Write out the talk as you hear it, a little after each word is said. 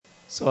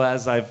So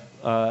as I've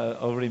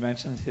already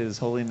mentioned, His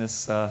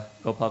Holiness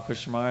Gopal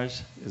Krishna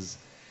Maharaj is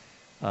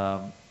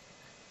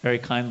very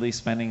kindly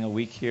spending a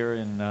week here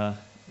in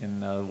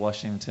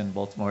Washington,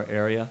 Baltimore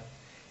area.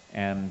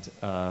 And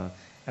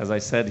as I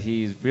said,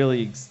 he's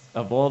really,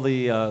 of all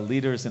the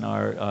leaders in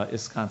our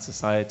ISKCON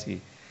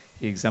society,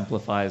 he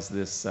exemplifies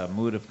this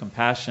mood of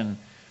compassion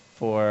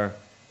for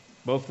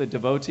both the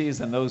devotees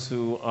and those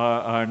who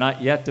are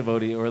not yet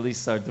devotee, or at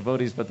least are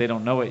devotees but they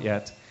don't know it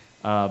yet,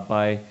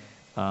 by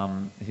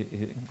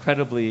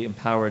incredibly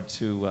empowered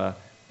to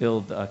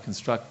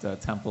construct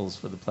temples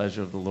for the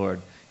pleasure of the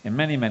Lord in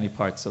many, many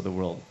parts of the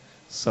world.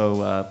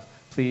 So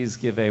please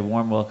give a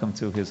warm welcome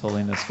to His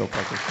Holiness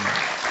Gopal Krishna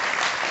Maharaj.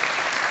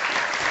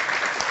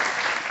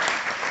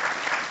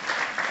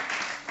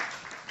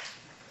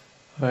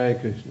 Hare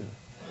Krishna.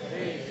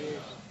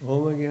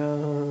 Om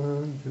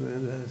Gyan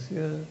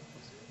Tivadasya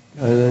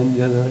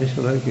Ananjana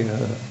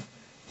Shalakya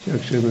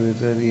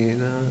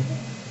Chakshaguritaryena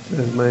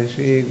Tasmai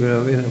Shri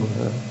Gurave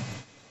Namaha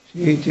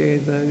Shri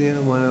Chaitanya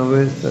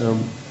Manavistam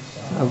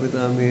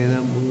Sapitamena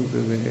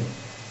Bhutave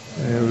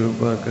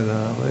Rupa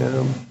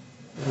Kadavayam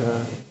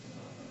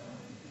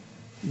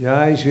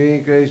Jai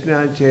Shri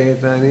Krishna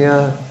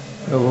Chaitanya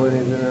Prabhu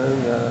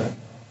Nityananda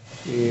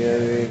Shri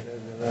Advaita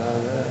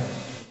Gadadhara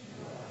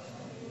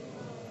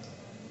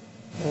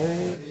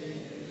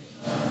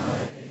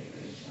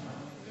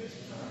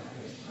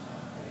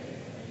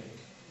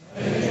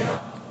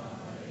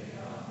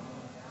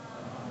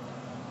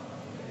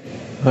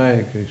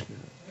Hare Krishna.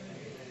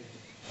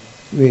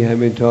 We have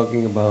been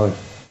talking about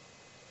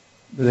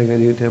building a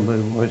new temple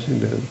in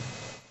Washington,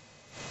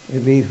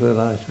 at least for the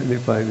last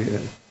 25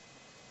 years.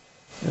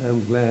 And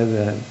I'm glad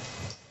that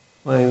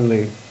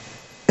finally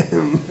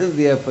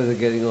the efforts are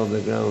getting off the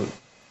ground.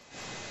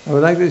 I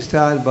would like to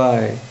start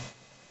by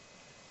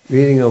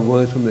reading a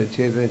verse from the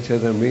Chaitanya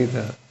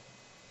Charitamrita,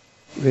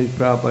 which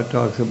Prabhupada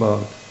talks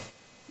about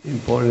the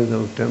importance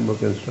of temple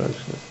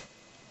construction.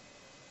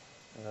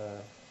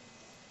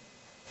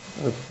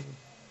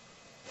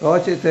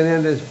 Lord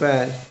Chaitanya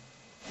dispatched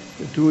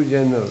the two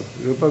generals,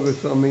 Rupa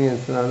Goswami and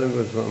Sanatana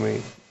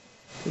Goswami,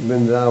 to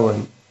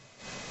Vrindavan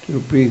to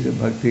preach the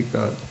Bhakti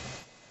cult.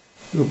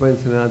 Rupa and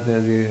Sanatana,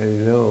 as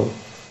you know,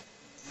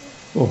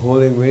 were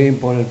holding very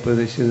important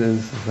positions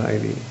in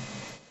society.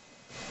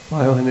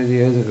 500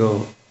 years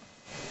ago,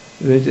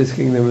 the richest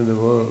kingdom in the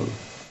world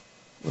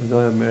was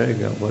not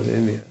America, but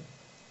India.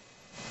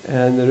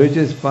 And the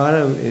richest part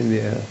of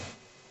India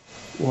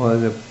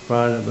was a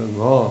part of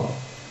Bengal.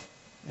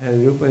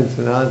 And Rupa and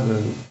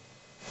Sanatana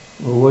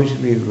were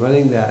virtually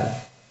running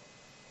that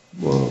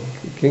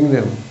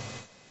kingdom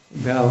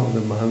on behalf of the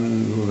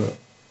Mohammedan ruler.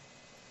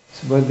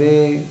 But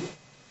they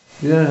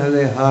didn't have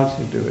their hearts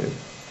into it.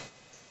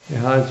 Their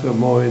hearts were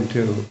more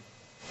into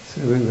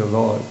serving the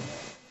Lord.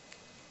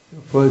 So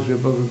first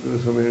Rupa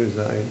Goswami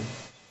resigned,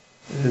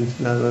 and then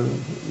Sanatana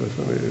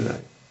Goswami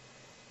resigned.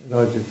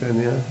 Lord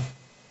Chaitanya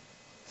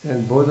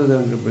sent both of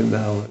them to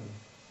Vrindavan.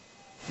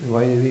 And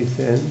why did he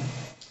send?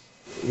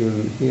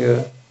 You'll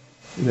hear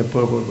in the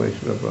purport by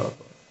Srila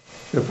Prabhupada.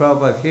 Srila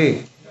Prabhupada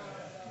ki.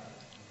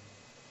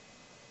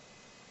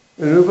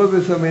 When Rupa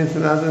Goswami and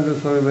Sanatana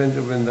Goswami went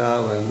to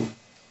Vrindavan,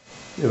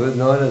 there was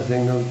not a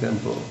single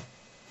temple.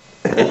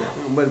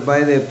 But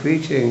by their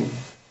preaching,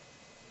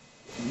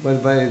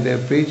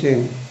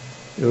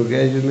 they were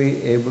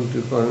gradually able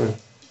to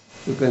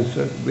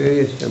construct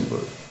various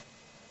temples.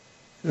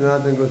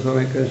 Sanatana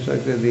Goswami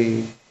constructed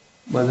the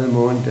Madan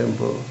Mohan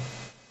temple,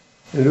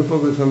 and Rupa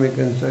Goswami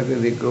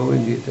constructed the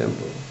Govindji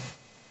temple.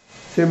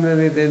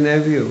 Similarly, their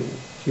nephew,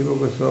 Shiva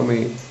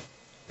Goswami,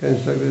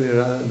 constructed the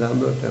Radha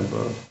Damodar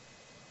temple.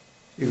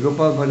 Shri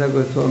Gopal Bhatta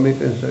Goswami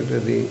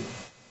constructed the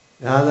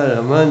Radha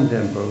Raman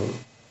temple,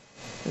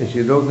 and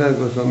Shri Loknath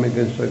Goswami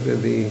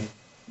constructed the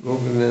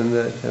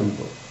Gokulananda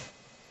temple.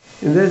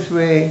 In this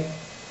way,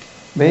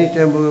 many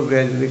temples were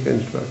gradually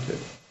constructed.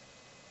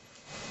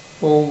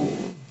 For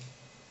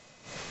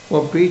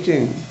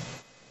preaching,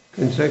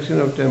 construction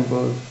of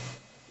temples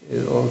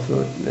is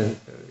also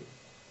necessary.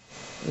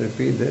 I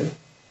repeat that.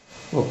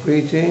 For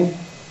preaching,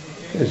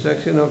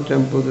 construction of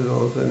temples is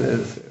also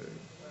necessary.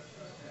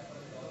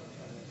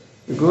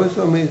 The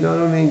Goswamis not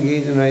only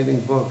engaged in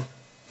writing books,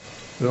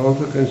 but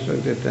also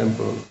constructed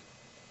temples,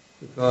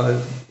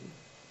 because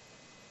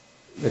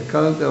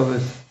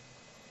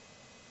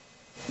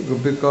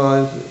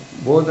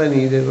both are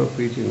needed for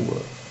preaching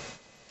work.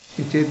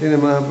 Chaitanya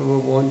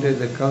Mahaprabhu wanted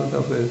the cult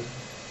of his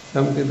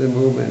Sankirtan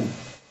movement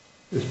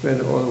to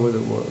spread all over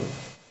the world.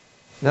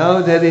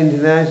 Now that the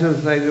International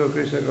Society of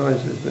Krishna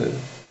Consciousness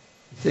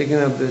has taken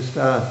up this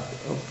task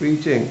of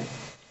preaching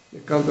the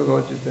cult of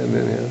Lord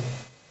Chaitanya,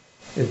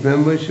 its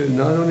members should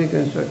not only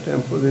construct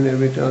temples in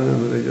every town and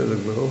village of the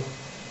globe,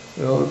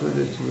 but also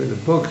distribute the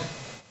books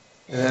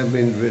that have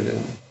been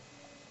written.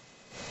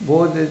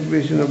 Both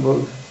distribution of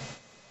books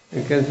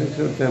and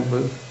construction of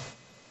temples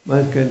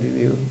must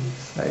continue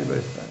side by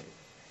side.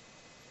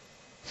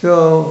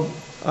 So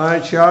our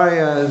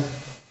acharyas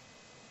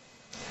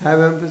have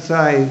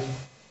emphasized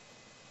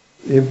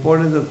the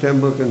importance of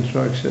temple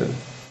construction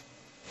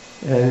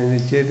And in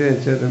the Chaitanya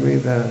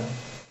Charitamrita,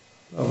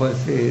 Prabhupada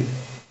says,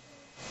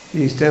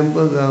 these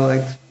temples are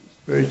like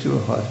spiritual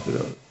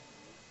hospitals.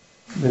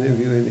 Many of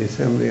you in the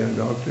assembly are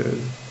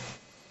doctors,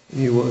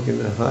 and you work in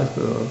a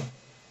hospital.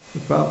 The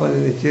Prabhupada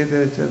in the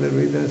Chaitanya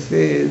Charitamrita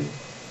says,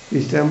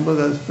 these temples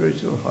are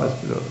spiritual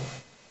hospitals,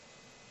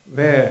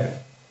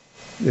 where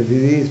the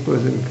diseased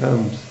person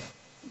comes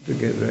to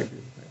get rectified.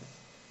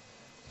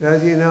 So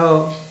as you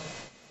know,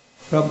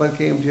 Prabhupada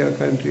came to our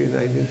country in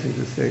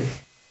 1966,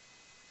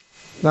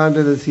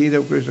 planted the seed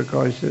of Krishna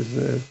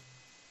consciousness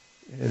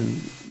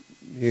in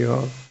New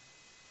York,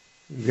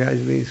 and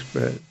gradually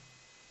spread.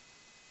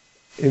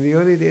 In the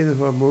early days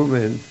of our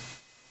movement,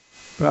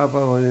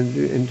 Prabhupada was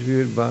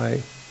interviewed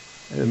by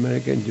an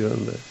American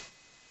journalist.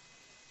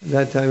 At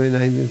that time in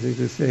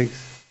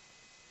 1966,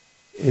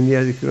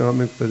 India's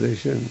economic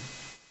position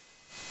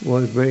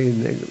was very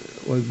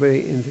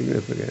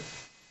insignificant.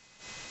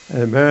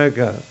 And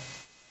America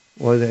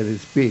was at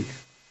its peak.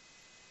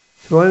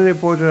 So one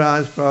reporter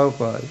asked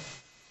Prabhupada,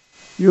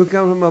 you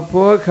come from a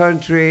poor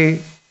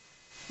country,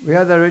 we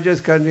are the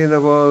richest country in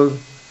the world,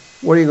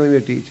 what are you going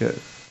to teach us?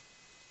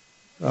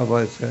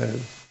 Prabhupada said,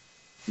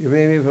 you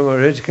may be from a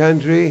rich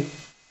country,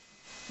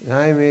 and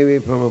I may be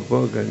from a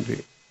poor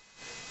country.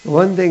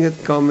 One thing is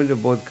common to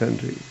both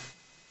countries.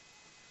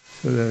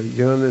 So the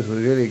journalist was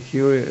really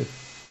curious.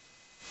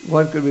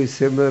 What could be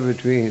similar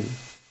between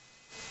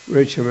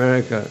rich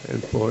America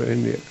and poor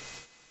India?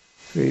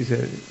 So he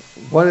said,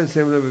 what is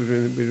similar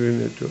between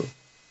the two?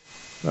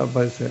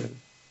 Prabhupada said,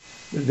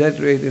 the debt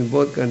rate in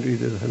both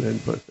countries is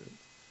 100%.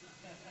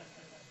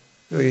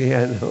 So he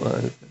had no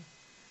answer.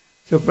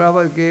 So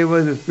Prabhupada gave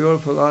us this pure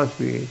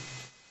philosophy,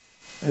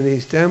 and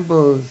these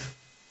temples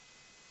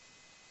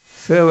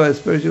serve as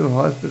spiritual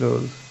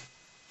hospitals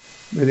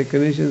where the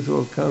conditions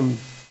will come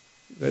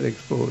get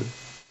exposed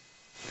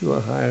to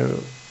a higher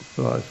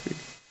philosophy.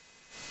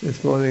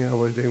 This morning I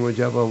was doing my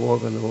japa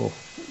walk on the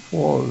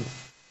falls,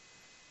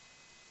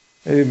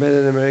 and we met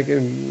an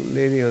American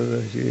lady on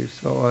the, she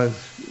saw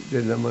us,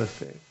 did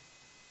namaste.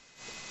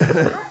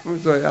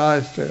 So I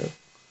asked her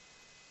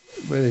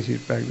whether she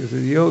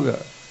practices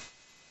yoga.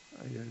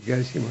 I just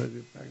guess she must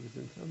be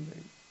practicing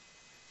something.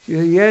 She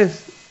said,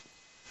 yes.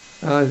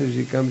 I asked if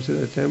she comes to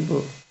the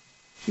temple.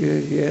 She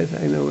said, yes,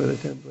 I know where the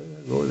temple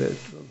is. I go there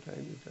from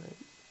time to time.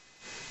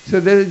 So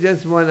this is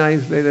just one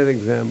isolated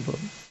example.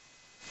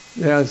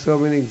 There are so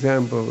many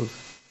examples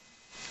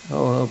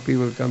how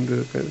people come to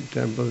the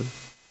temple,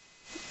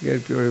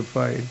 get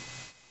purified,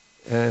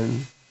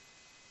 and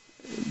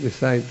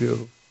decide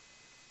to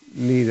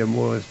lead a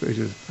more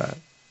auspicious path.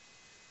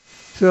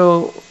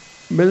 So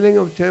building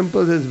of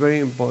temples is very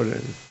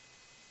important.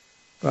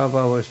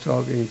 Prabhupada was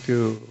talking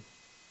to,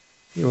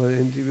 he was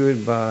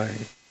interviewed by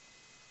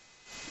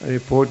a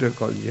reporter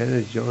called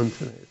Janet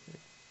Johnson, I think,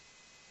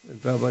 when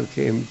Prabhupada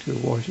came to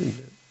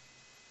Washington.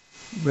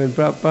 When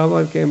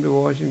Prabhupada came to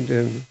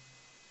Washington,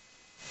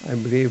 I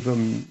believe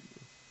from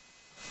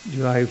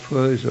July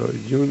 1st or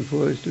June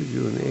 1st to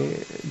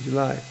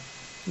July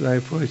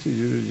 1st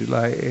to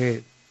July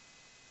 8th.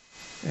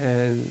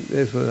 And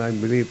this was, I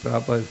believe,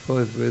 Prabhupada's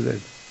first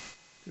visit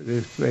to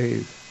this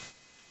place.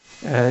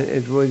 And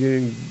it was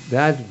during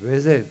that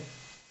visit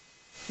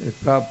that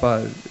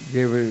Prabhupada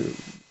gave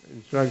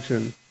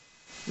instruction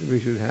that we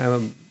should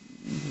have a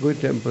good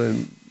temple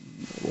in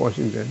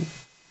Washington.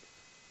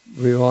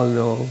 We all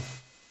know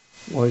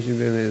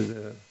Washington is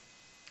the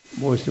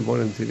most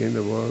important city in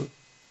the world,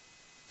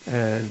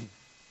 and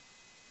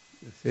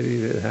the city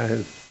that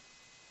has,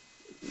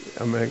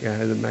 America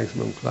has the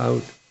maximum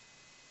clout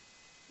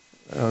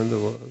around the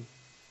world.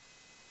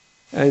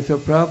 And so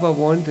Prabhupada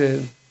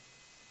wanted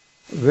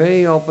a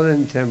very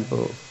opulent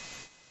temple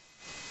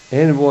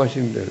in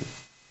Washington.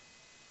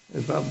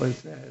 And Prabhupada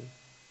said,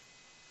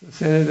 the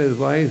senator's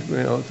wife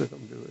may also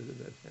come to visit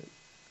that temple.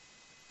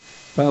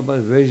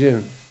 Prabhupada's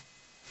vision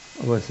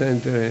of a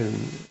center in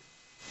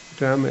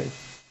Tramet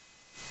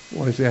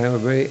was to have a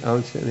very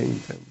outstanding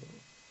temple.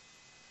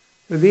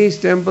 So these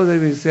temples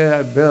that we say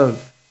are built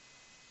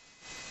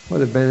for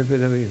the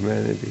benefit of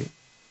humanity.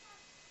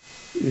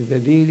 The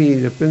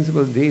deities, the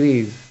principal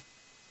deities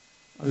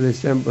of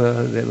this temple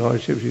are the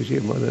Lordship Shri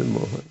Madan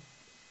Mohan.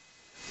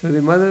 So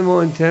the Madan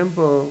Mohan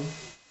temple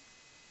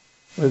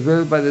was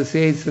built by the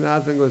sage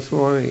Sanatana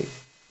Goswami.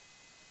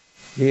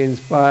 He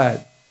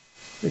inspired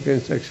the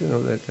construction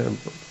of that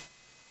temple.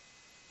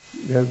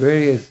 There are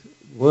various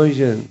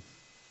versions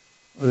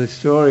of the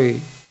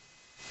story.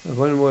 But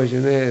one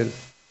version is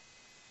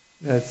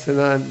that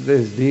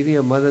this deity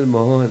of Madan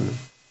Mohan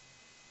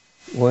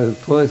was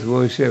first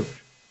worshipped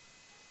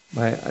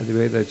by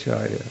Advaita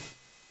Acharya.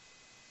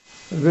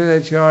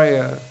 Advaita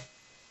Acharya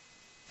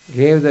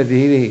gave the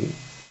deity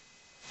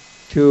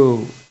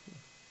to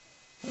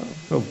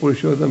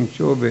Purushottam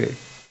Chobe,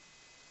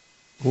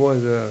 who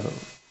was a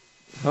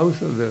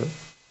house of the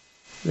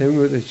living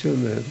with the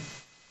children,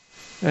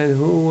 and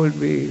who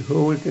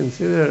would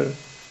consider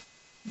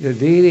the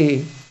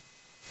deity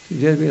to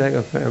just be like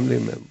a family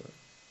member.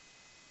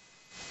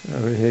 I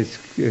mean, his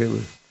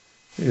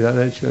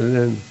other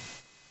children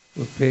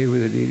would play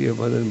with the deity of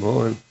Madan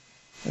Mohan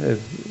as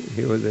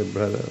he was a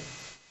brother.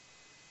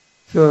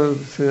 So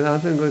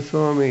Sanatana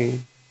Goswami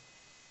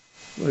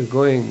was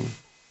going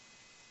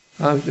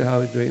house to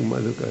house doing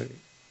Madhukari.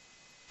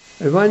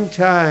 At one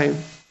time,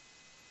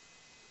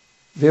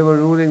 they were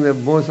ruling the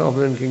most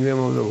opulent kingdom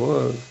of the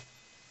world.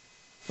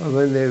 But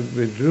when they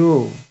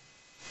withdrew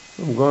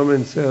from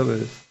government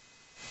service,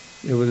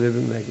 they were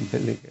living like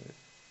mendicants.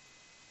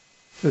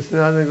 So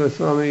Sanatana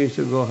Goswami used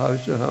to go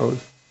house to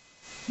house,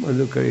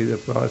 Madhukari, the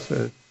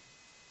process,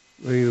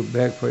 where you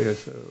beg for your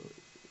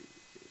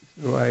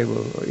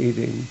survival or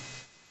eating.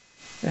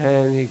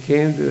 And he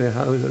came to the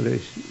house of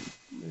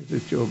Mr.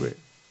 Chobe.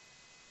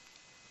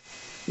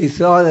 He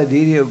saw the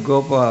deity of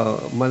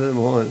Gopal, Madan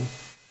Mohan,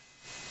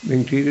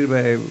 being treated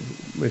by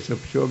Mr.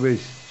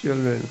 Chobe's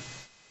children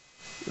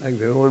like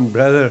their own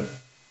brother.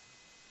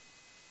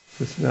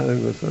 So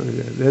Sanatana Goswami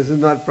said, this is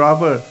not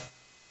proper.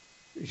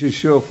 You should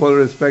show full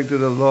respect to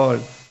the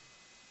Lord.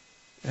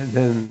 And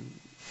then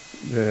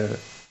the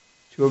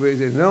Chobe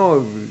said,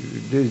 no,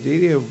 this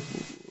deity of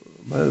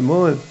Madan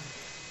Mohan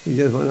is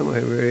just one of my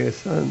various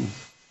sons.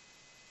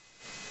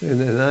 So in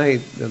the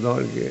night, the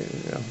Lord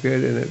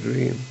appeared in a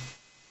dream.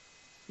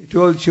 He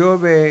told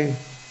Chobe,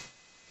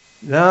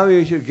 now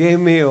you should give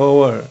me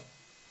over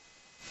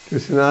to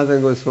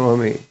Sanatana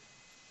Goswami.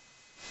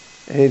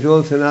 And he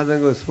told Sanatana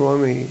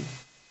Goswami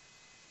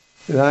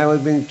that I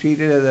was being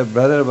treated as a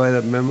brother by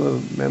the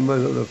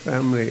members of the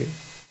family.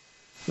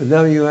 But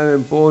now you have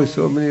imposed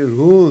so many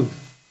rules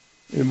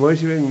in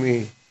worshipping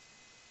me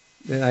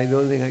that I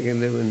don't think I can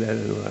live in that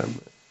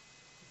environment.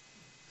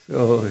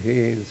 So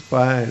he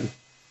inspired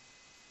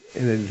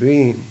in a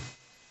dream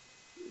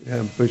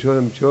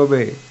Purushottam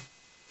Chobe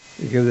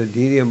to give the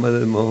deity of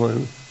Madan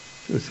Mohan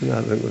to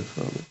Sanatana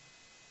Goswami.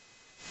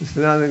 So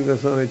Sanatana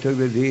Goswami took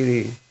the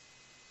deity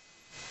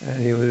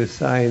and he was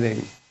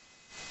reciting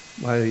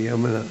by the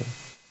Yamuna.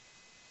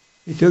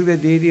 He took the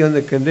deity on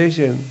the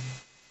condition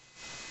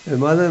that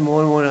Madan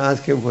Mohan won't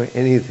ask him for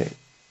anything.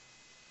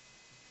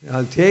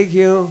 I'll take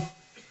you,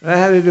 I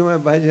have to do my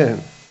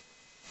bhajan.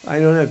 I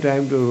don't have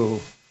time to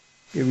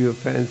give you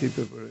fancy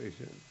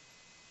preparation.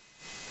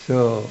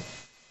 So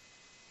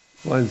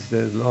once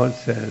the Lord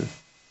said,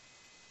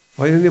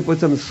 why don't you put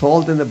some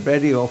salt in the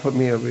bread you offer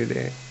me every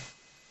day?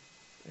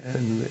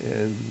 And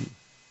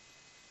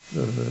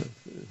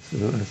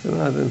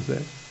Sanatana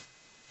said,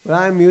 well,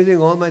 I'm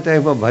using all my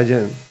time for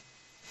bhajan,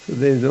 so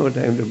there is no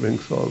time to bring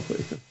salt for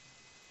you.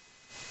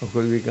 Of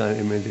course, we can't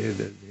imitate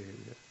that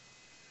behavior.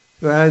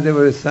 So as they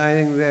were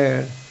reciting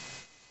there,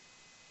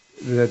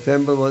 the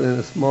temple was in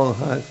a small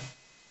hut.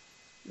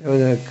 There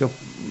was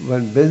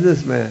one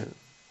businessman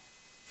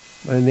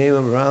by the name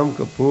of Ram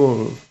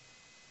Kapoor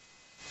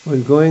who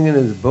was going in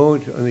his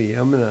boat on the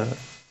Yamuna,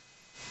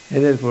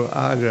 headed for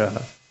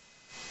Agra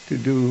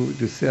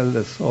to sell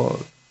the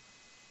salt.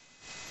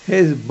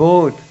 His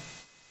boat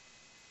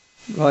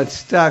got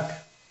stuck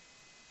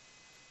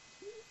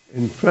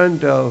in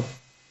front of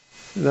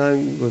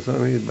Sanatana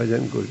Goswami's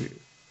bhajan kutir.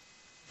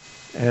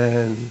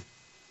 And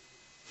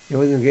he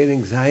was getting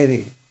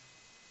anxiety.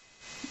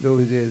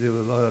 Those days there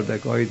was a lot of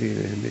dacoity in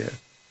India.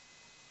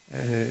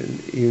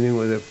 And evening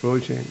was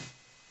approaching.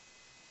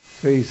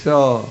 So he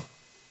saw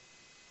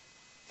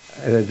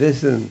at a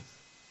distance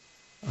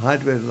a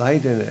hut with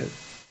light in it.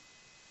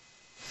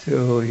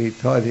 So he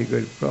thought he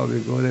could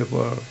probably go there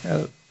for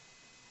help.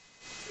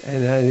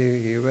 And as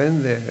he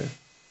went there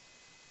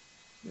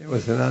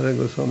was Sanatana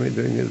Goswami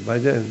doing his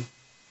bhajan.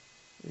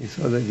 He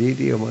saw the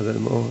deity of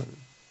Madan Mohan.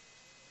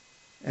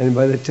 And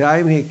by the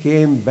time he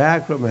came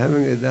back from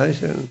having a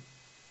darshan,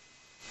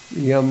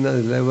 the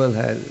Yamuna's level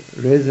had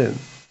risen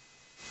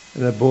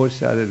and the boat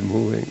started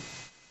moving.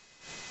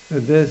 So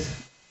this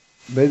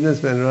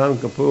businessman Ram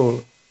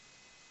Kapoor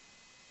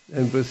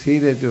then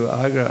proceeded to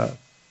Agra.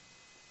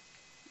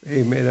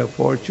 He made a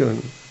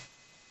fortune.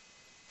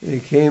 And he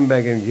came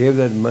back and gave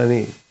that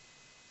money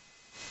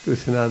to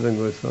Sanatana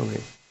Goswami.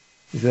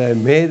 He said, I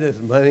made this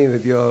money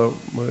with your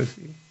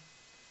mercy.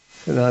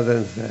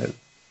 Sanatana said,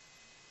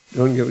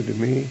 don't give it to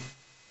me,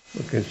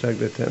 but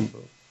construct a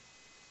temple.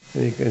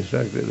 And he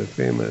constructed the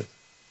famous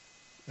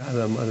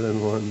Radha Madan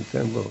Mohan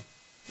temple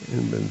in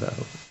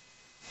Vrindavan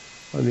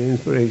on the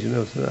inspiration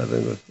of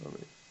Sanatana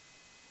Goswami.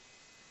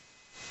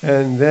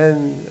 And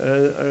then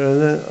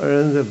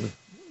Aurangzeb,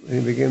 when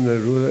he became the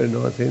ruler in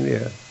North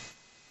India,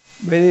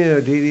 many of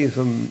the deities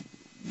from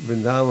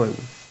Vrindavan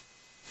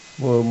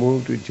were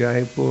moved to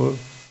Jaipur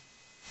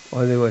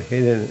or they were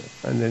hidden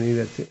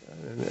underneath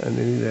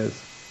the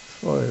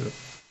soil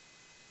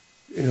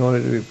in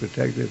order to be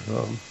protected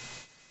from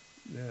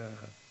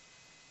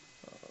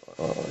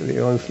the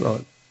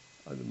onslaught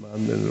of the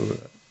Brahmin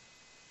ruler.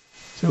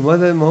 So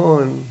Madan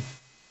Mohan,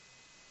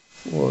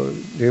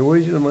 the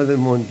original Madan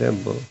Mohan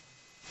temple,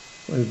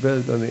 was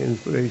built on the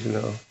inspiration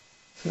of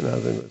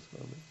Sanatana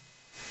Goswami.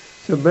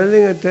 So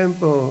building a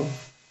temple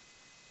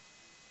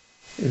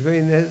is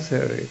very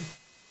necessary.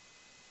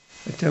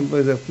 A temple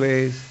is a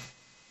place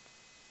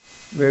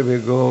where we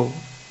go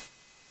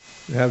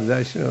to have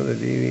darshan of the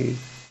deities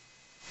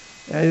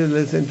and to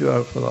listen to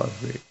our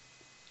philosophy.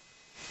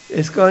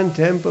 ISKCON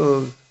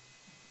temples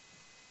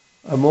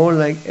are more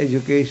like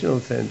educational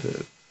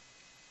centers,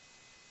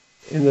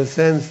 in the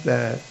sense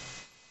that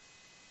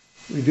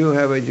we do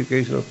have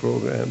educational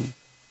programs.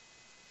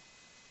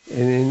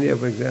 In India,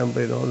 for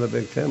example, in all the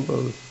big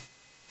temples,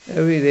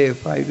 every day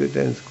 5 to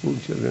 10 school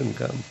children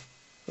come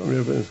from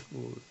different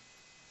schools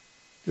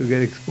to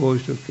get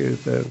exposed to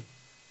Kirtan,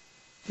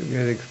 to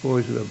get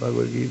exposed to the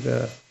Bhagavad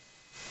Gita,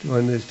 to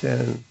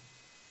understand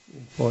the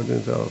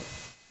importance of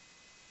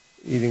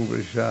eating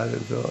prasad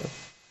and so on.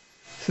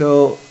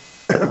 So,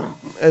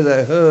 as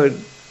I heard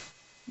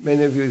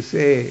many of you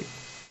say,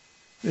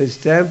 this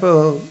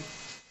temple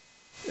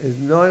is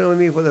not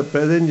only for the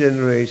present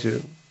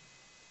generation,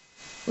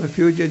 but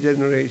future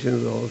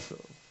generations also.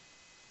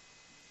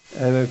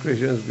 And with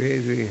Krishna's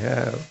grace we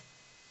have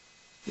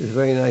this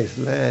very nice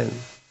land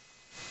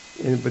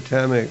in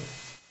Potomac.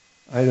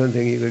 I don't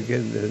think you could get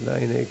the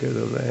 9 acres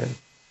of land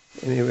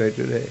anywhere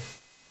today.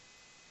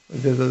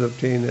 But this was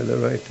obtained at the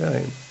right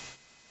time.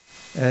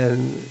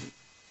 And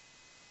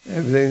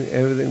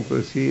everything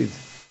proceeds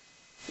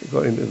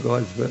according to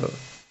God's will.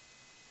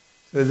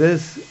 So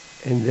this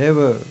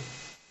endeavor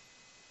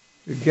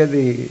to get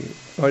the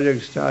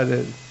project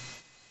started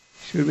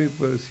should be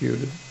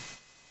pursued.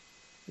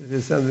 This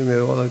is something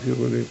that all of you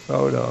will be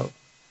proud of.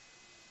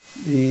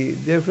 The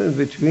difference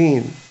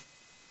between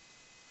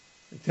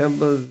the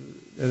temples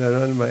that are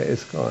run by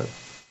ISKCON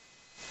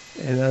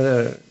and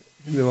other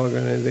Hindu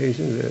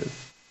organizations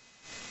is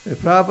the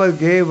Prabhupada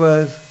gave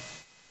us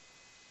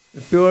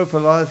the pure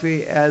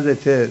philosophy as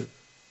it is,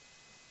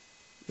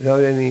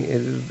 without any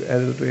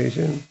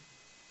adulteration.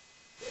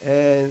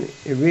 And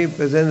if we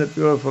present the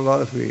pure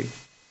philosophy,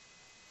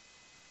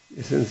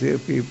 the sincere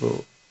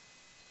people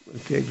will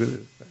take to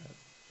this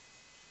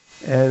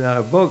path. And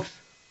our books,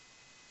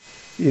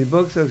 these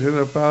books of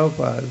Srila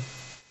Prabhupada,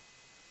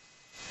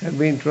 have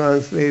been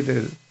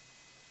translated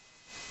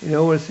in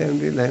over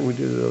 70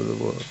 languages of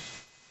the world.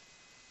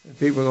 And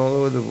people all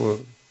over the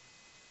world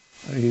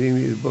are reading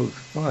these books.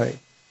 Why?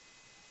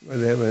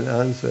 Because they have an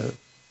answer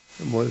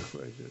to most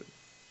questions.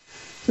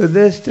 So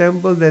this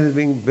temple that is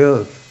being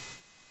built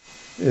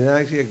is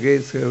actually a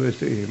great service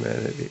to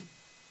humanity.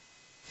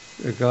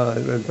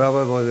 Because when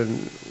Prabhupada was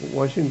in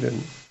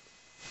Washington,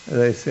 as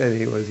I said,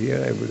 he was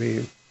here, I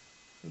believe,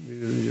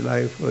 from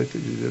July 1st to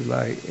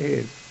July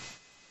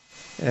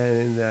 8th. And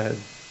in that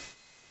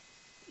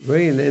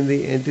very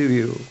lengthy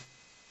interview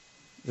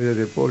with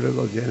a reporter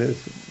called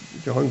Janice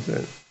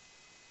Johnson,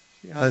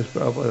 she asked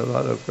Prabhupada a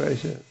lot of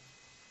questions.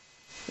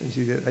 And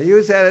she said, "Are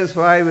you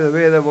satisfied with the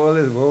way the world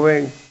is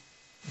moving?"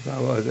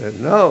 Prabhupada said,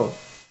 "No,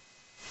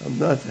 I'm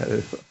not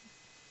satisfied."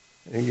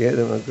 And he gave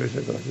them a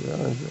Krishna conscious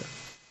answer.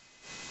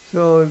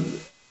 So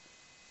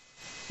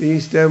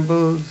these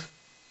temples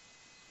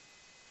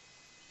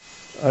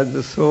are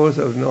the source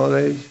of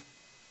knowledge.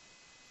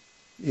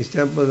 These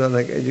temples are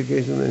like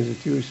educational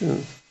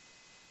institutions.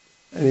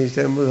 And these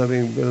temples are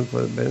being built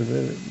for the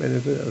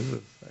benefit of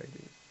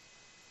society.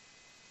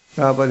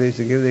 Prabhupada used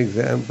to give the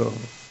example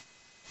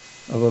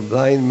of a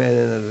blind man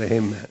and a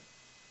lame man.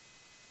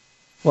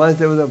 Once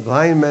there was a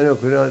blind man who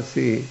could not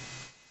see,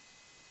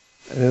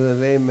 and there was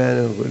a lame man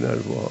who could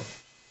not walk.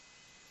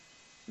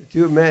 The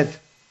two met,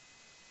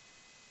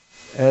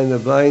 and the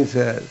blind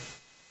said,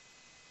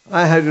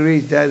 "I have to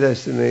reach that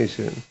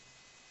destination."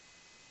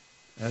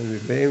 And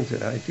the lame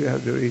said, "I too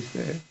have to reach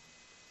there."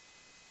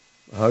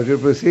 How to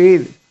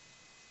proceed?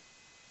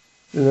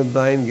 Then the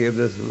blind gave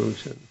the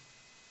solution.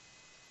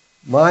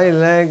 "My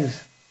legs,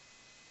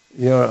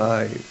 your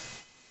eyes.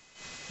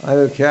 I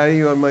will carry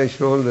you on my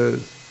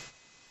shoulders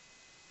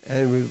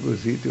and we'll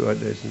proceed to our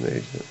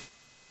destination."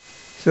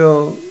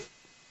 So,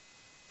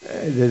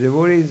 the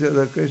devotees of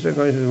the Krishna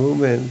conscious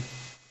movement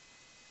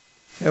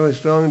have a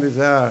strong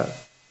desire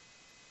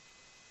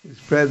to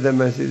spread the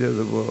message of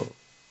the world.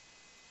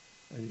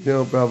 As you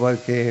know,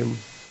 Prabhupada came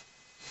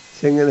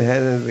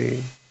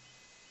single-handedly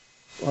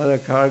on a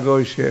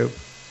cargo ship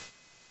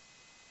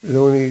with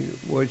only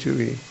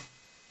virtually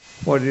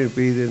 40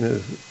 rupees in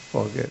his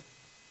pocket,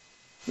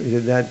 which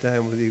at that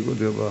time was equal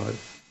to about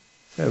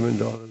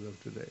 $7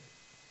 of today.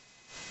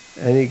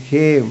 And he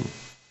came,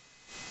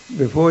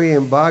 before he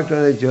embarked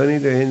on a journey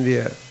to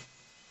India,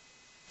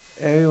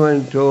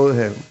 everyone told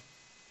him,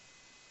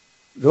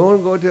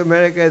 "Don't go to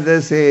America at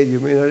this age, you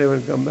may not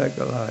even come back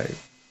alive."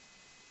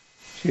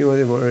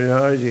 Srimati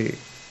Morarji,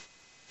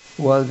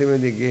 who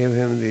ultimately gave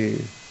him the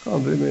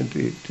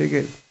complimentary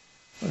ticket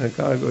on a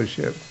cargo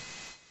ship,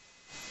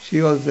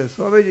 she also said,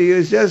 "Swamiji,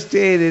 you just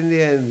stay in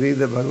India and read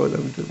the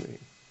Bhagavatam to me.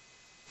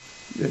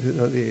 This is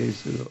not the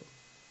age to go."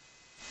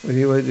 But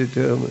he was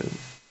determined.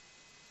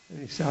 And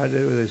he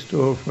started with a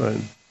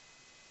storefront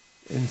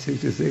in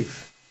 66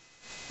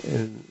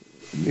 in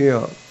New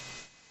York.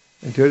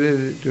 And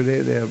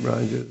today they have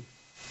branches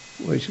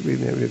virtually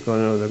in every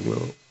corner of the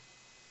globe.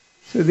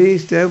 So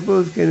these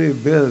temples can be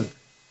built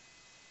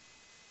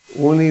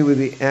only with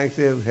the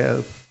active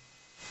help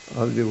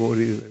of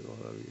devotees like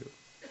all of you.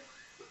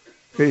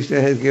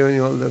 Krishna has given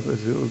you all the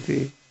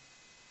facility.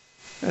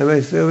 And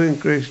by serving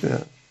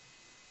Krishna,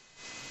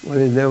 one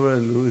is never a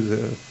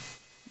loser,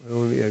 but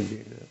only a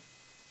gainer.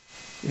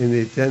 in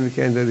the 10th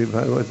canto of the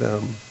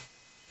Bhagavatam,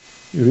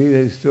 you read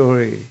a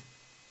story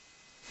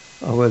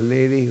of a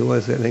lady who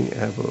was selling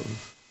apples.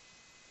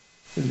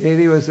 The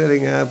lady was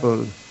selling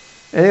apples.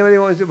 Anybody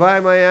wants to buy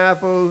my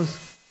apples?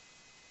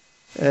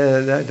 And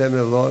at that time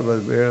the Lord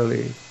was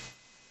barely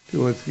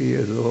 2 or 3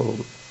 years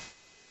old.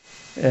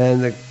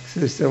 And the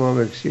system of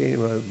exchange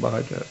was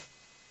barter.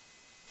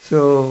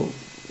 So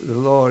the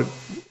Lord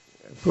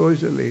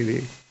approached the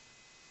lady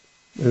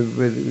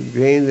with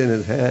grains in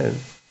his hand.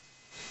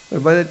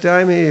 But by the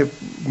time he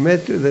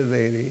met to the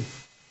lady,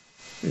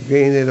 the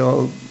grains had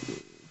all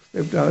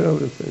slipped out of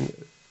his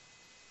fingers.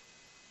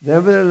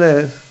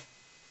 Nevertheless,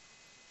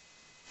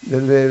 the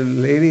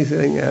lady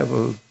selling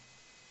apples,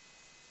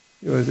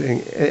 she was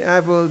saying,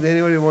 apples,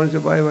 anybody wants to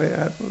buy my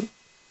apples?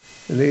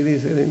 The lady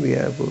selling the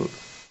apples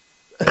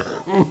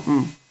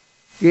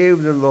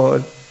gave the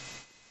Lord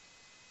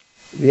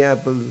the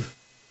apples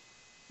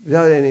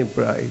without any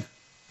price,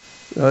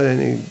 without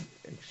any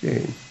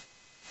exchange.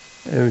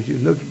 And when she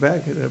looked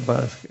back at her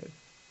basket,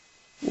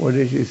 what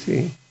did she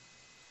see?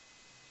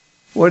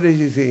 What did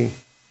she see?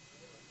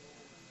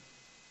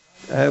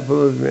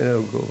 Apples made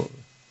of gold.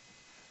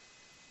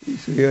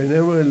 So you're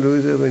never a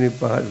loser when you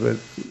part with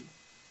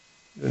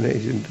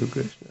donation to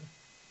Krishna.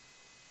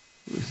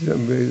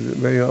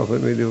 Very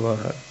often we do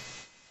our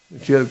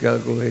material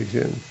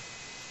calculation.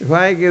 If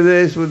I give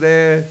this to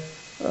there,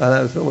 I'll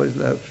have so much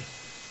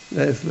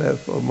less left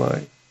for my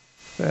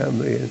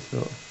family and so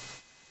on.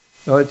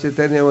 Lord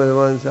Chaitanya was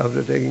once,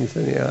 after taking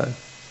sannyas,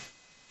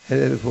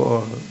 headed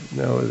for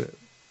Navadvip.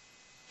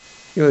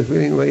 He was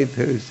feeling very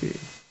thirsty.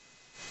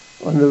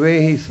 On the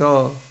way he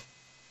saw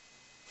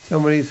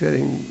somebody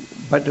selling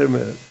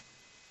buttermilk.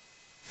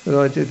 So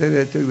Lord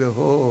Chaitanya took the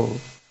whole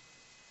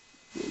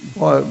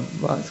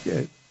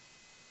basket,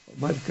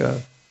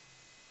 matka,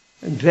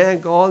 and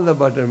drank all the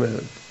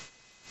buttermilk.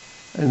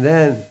 And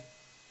then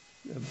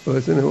the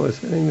person who was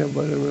selling the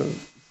buttermilk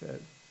said,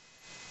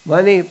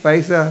 money,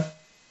 paisa,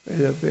 where's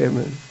the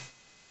payment?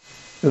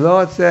 The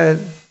Lord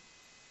said,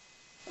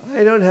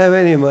 I don't have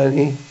any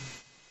money,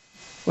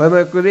 but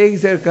my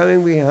colleagues are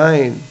coming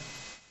behind,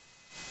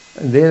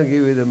 and they'll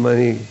give you the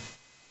money.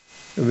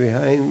 So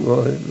behind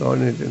was Lord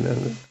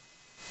Nityananda,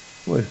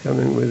 was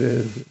coming with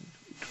his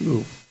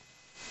troop.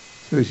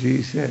 So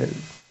she said,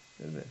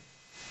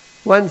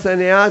 one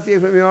sannyasi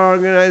from your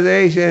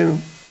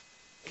organization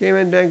came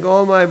and drank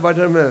all my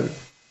buttermilk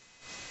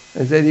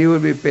and said you will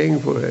be paying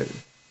for it.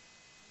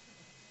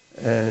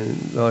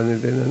 And Lord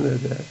Nityananda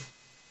said,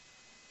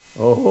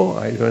 oh,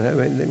 I don't have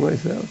anything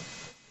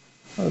myself.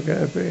 How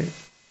can I pay?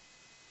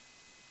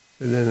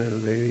 So then the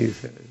lady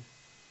said,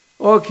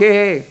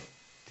 okay,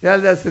 tell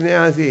the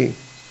sannyasi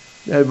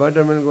that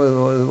buttermilk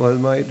was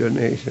my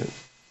donation.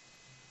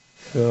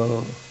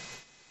 So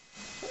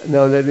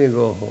now let me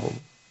go home.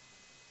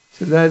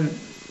 So that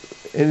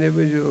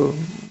individual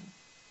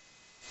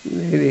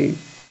lady,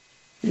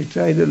 she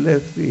tried to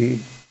lift the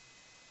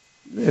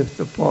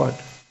pot,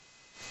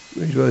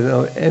 which was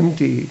now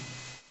empty,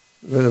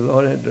 because the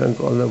Lord had drunk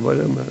all the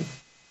buttermilk.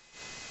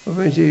 But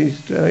when she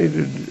tried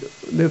to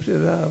lift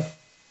it up,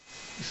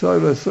 she saw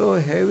it was so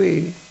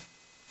heavy,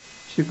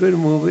 she couldn't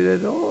move it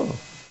at all.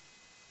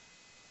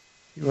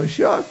 She was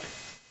shocked.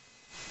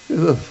 It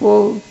was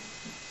full.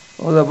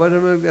 All the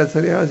buttermilk that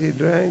sannyasi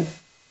drank,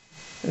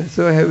 and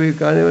so heavy you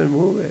can't even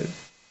move it.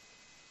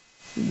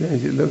 And then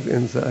she looked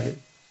inside,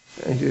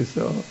 and she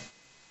saw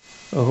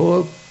a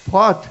whole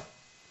pot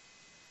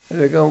had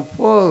become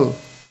full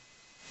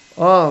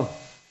of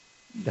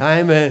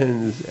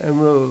diamonds,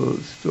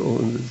 emeralds,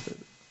 stones.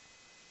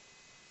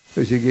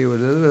 So she gave a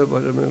little bit of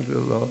buttermilk to the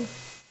Lord,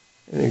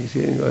 and in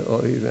exchange got all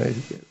these nice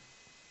gifts.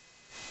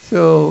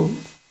 So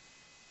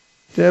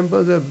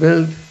temples are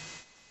built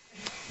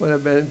for the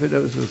benefit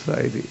of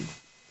society.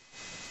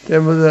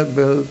 Temples are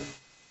built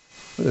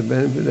for the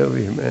benefit of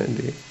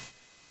humanity.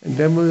 And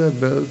temples are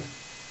built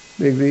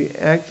with the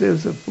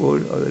active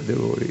support of the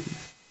devotees.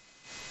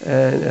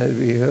 And as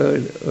we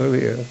heard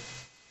earlier,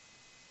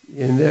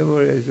 the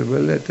endeavor is to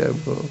build a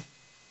temple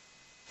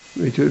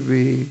which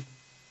would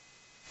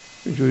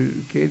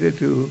cater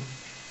to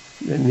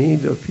the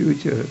needs of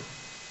future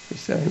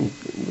as time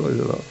goes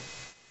along.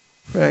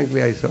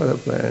 Frankly, I saw the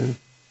plan,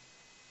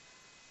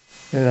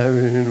 and I've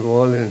been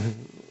involved in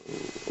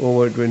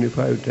over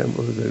 25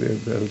 temples that we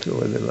have built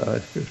over the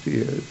last 50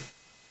 years.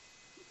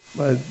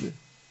 But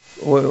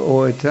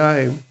over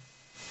time,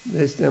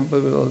 this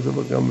temple will also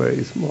become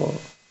very small.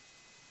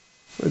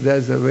 But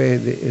that's the way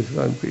the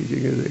ISKCON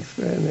preaching is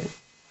expanding.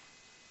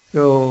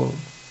 So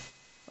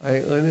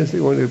I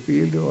earnestly want to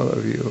appeal to all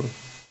of you,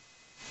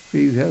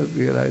 please help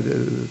realize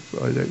this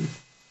project.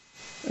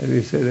 As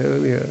we said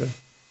earlier,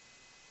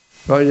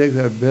 projects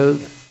are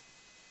built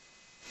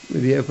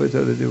with the efforts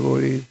of the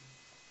devotees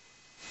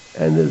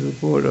and the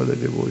support of the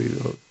devotees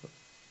also.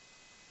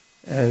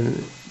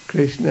 And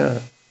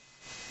Krishna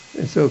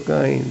is so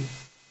kind.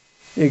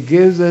 He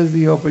gives us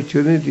the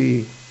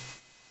opportunity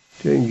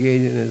to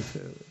engage in His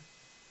service.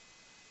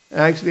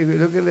 Actually, if you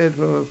look at it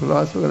from a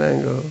philosophical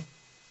angle,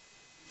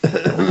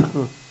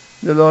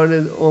 the Lord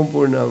is Om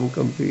Purnam,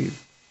 complete.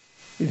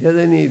 He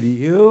doesn't need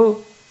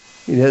you,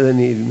 he doesn't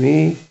need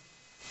me,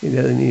 he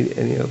doesn't need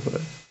any of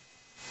us.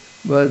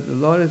 But the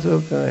Lord is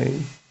so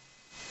kind.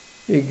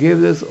 He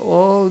gives us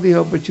all the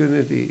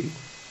opportunity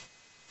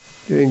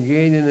to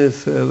engage in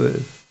His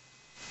service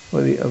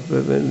for the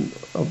upliftment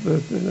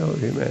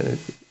of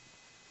humanity.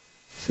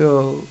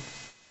 So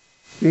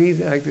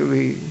please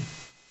actively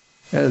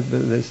help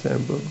build this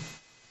temple.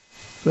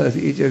 Plus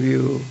each of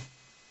you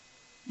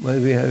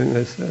must be having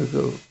a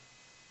circle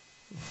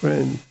of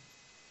friends.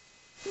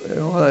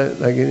 All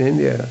like in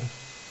India,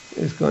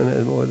 ISKCON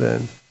has more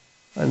than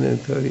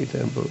 130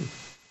 temples.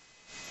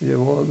 They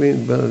have all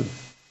been built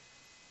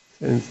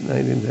since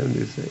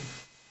 1976.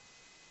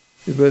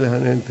 To build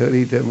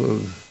 130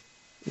 temples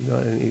is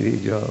not an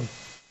easy job.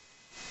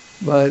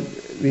 But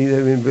these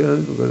have been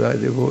built because our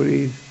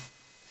devotees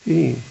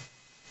see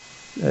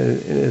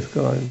that in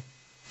ISKCON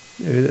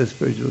there is a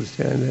spiritual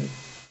standard,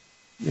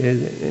 there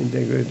is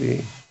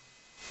integrity,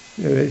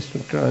 there is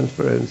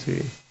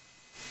transparency,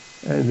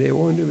 and they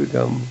want to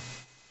become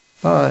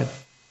part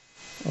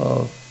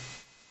of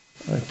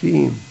a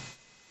team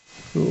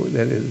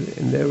that is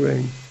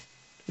endeavoring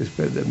to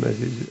spread the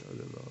message of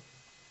the Lord.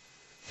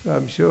 So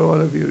I'm sure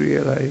all of you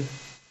realize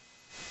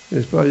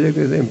this project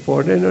is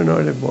important or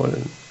not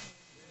important?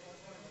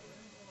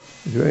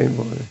 It's very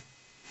important.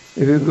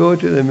 If you go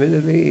to the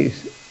Middle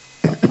East,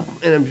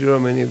 and I'm sure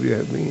many of you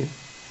have been,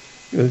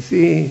 you'll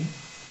see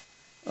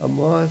a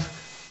mosque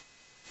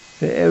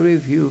every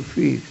few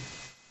feet.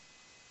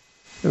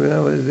 So when I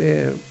was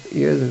there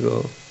years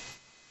ago,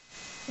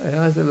 I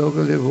asked the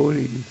local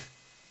devotees,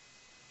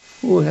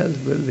 who has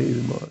built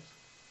these mosques?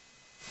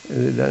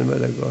 Is it done by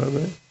the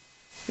government?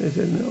 They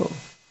said, no.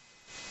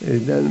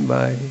 It's done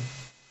by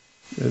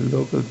the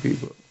local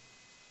people.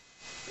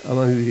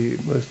 Among the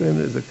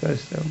Muslims, it's a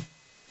custom.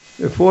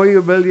 Before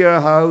you build your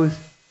house,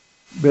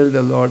 build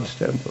the Lord's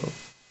temple.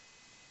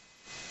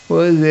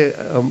 First,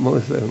 a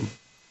Muslim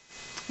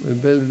will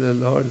build the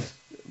Lord's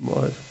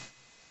mosque,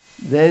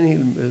 then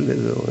he'll build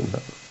his own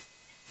house.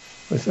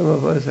 But some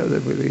of us have the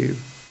belief,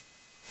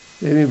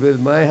 let me build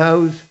my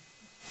house,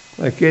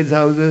 my kids'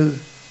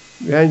 houses,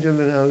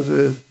 grandchildren's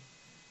houses,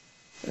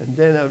 and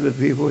then after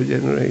 3-4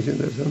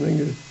 generations or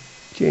something,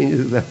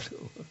 changes left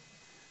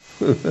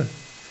over.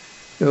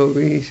 So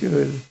we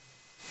should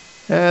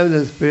have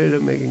the spirit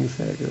of making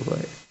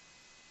sacrifice.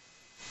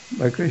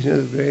 By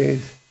Krishna's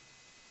grace,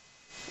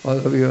 all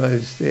of you are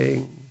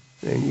staying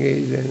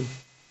engaged in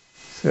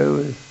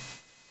service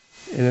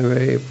in a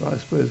very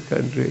prosperous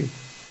country.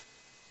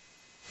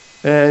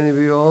 And if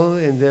we all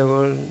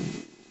endeavor,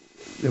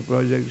 the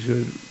project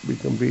should be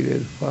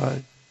completed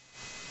fast.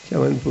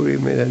 Chaman Puri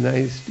made a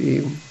nice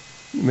team,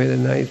 made a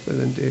nice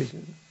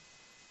presentation.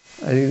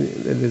 I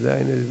think the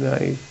design is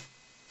nice.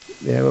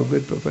 They have a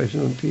good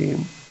professional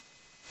team.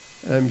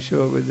 And I'm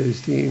sure with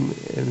this team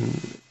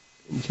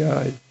in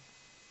charge,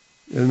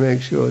 they'll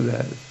make sure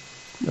that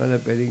not a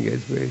penny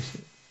gets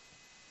wasted.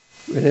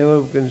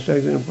 Whenever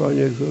construction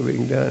projects were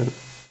being done,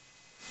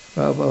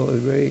 Prabhupada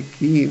was very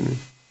keen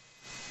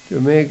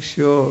to make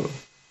sure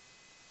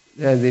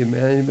that the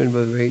management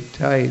was very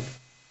tight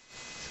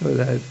so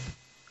that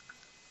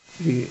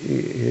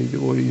his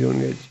devotees don't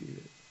get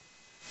cheated.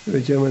 So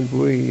Chaman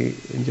Puri,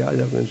 in charge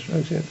of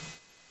construction,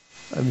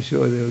 I'm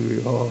sure there will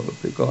be all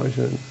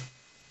precautions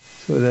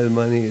so that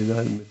money is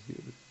not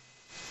misused.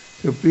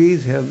 So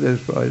please help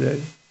this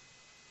project.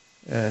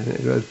 And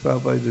it was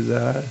Prabhupada's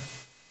desire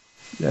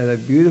that a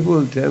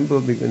beautiful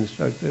temple be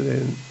constructed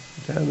in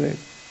Tamil.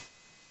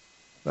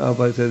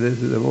 Prabhupada said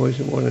this is the most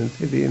important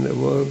city in the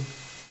world.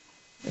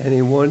 And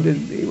he wanted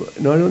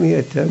not only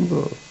a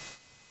temple,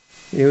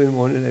 he even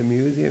wanted a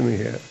museum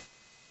here.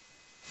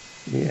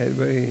 He had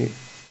very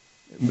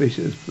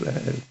ambitious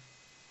plans.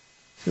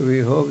 So we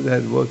hope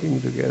that working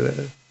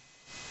together,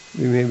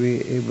 we may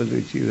be able to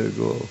achieve the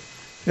goal.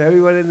 So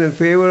everyone is in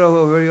favor of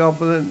a very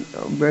opulent,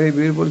 very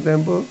beautiful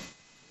temple?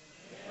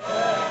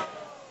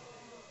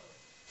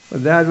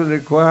 But that will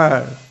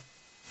require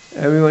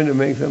everyone to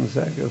make some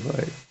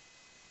sacrifice.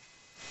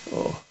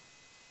 Oh,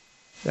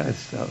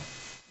 that's tough.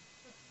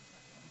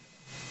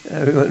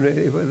 Everyone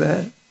ready for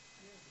that?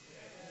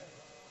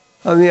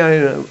 How many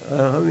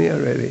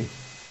are ready?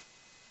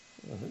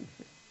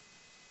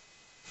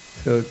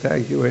 So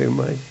thank you very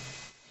much.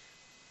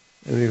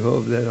 And we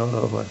hope that all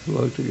of us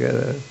work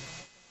together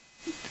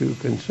to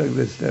construct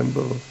this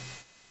temple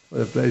for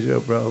the pleasure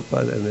of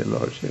Prabhupada and their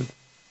Lordship,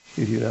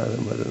 Sri Radha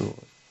Madan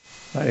Mohan.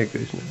 Hare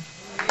Krishna.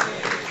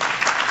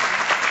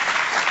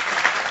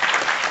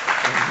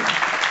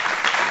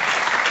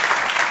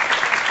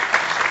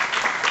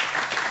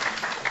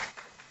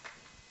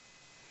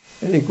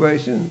 Any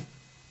questions?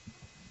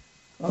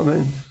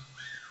 Comments?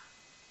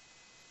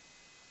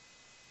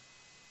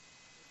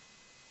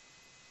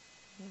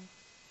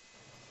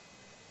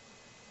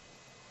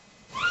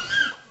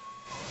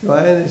 So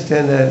I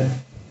understand that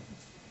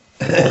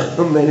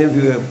many of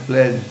you have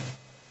pledged,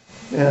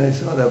 and I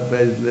saw the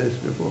pledge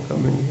list before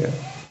coming here.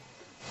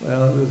 But I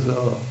also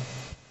saw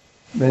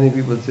many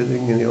people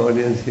sitting in the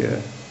audience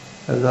here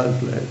have not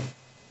pledged.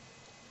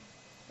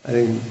 I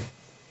think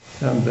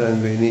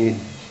sometimes we need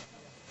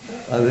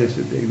others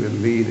to take the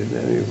lead in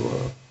any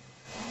form.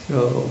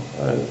 So,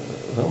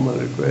 humble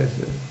request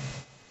is,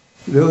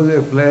 those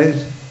who have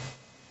pledged,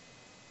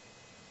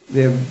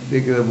 they have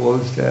taken a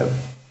bold step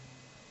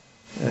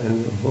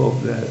and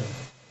hope that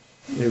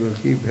they will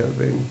keep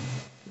helping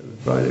the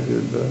project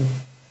is done.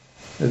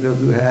 And those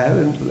who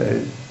haven't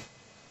pledged,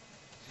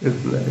 should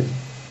pledge.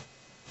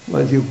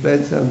 Once you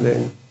pledge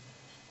something,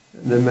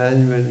 the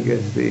management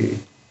gets the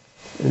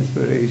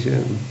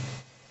inspiration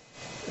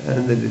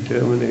and the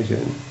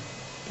determination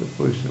to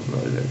push the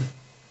project.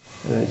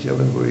 And as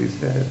Chavan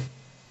said,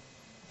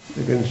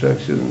 the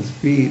construction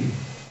speed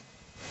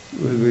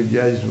will be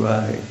judged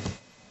by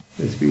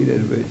the speed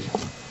at which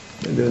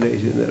the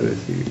donations are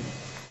received.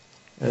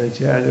 And a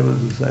charitable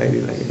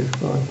society like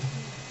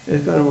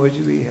ISKCON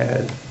virtually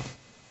has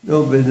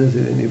no business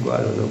in any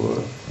part of the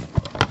world.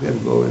 They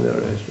go in a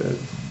restaurant.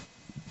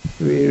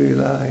 We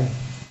rely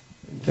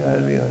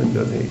entirely on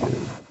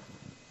donations.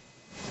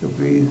 So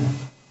please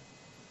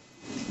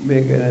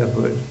make an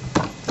effort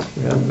to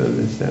help build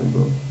this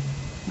temple,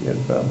 get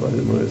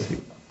Prabhupada's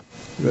mercy.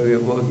 Because we are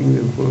working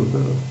to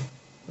fulfill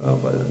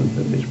Prabhupada's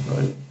unfinished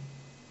project.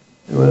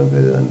 And one of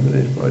his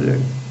unfinished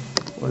projects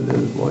was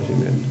in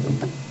Washington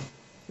temple.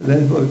 So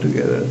let's work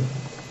together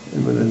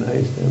and build a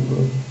nice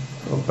temple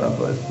for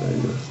Prabhupada's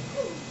pleasure.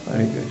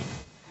 Hare Krishna.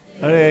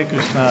 Hare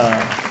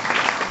Krishna.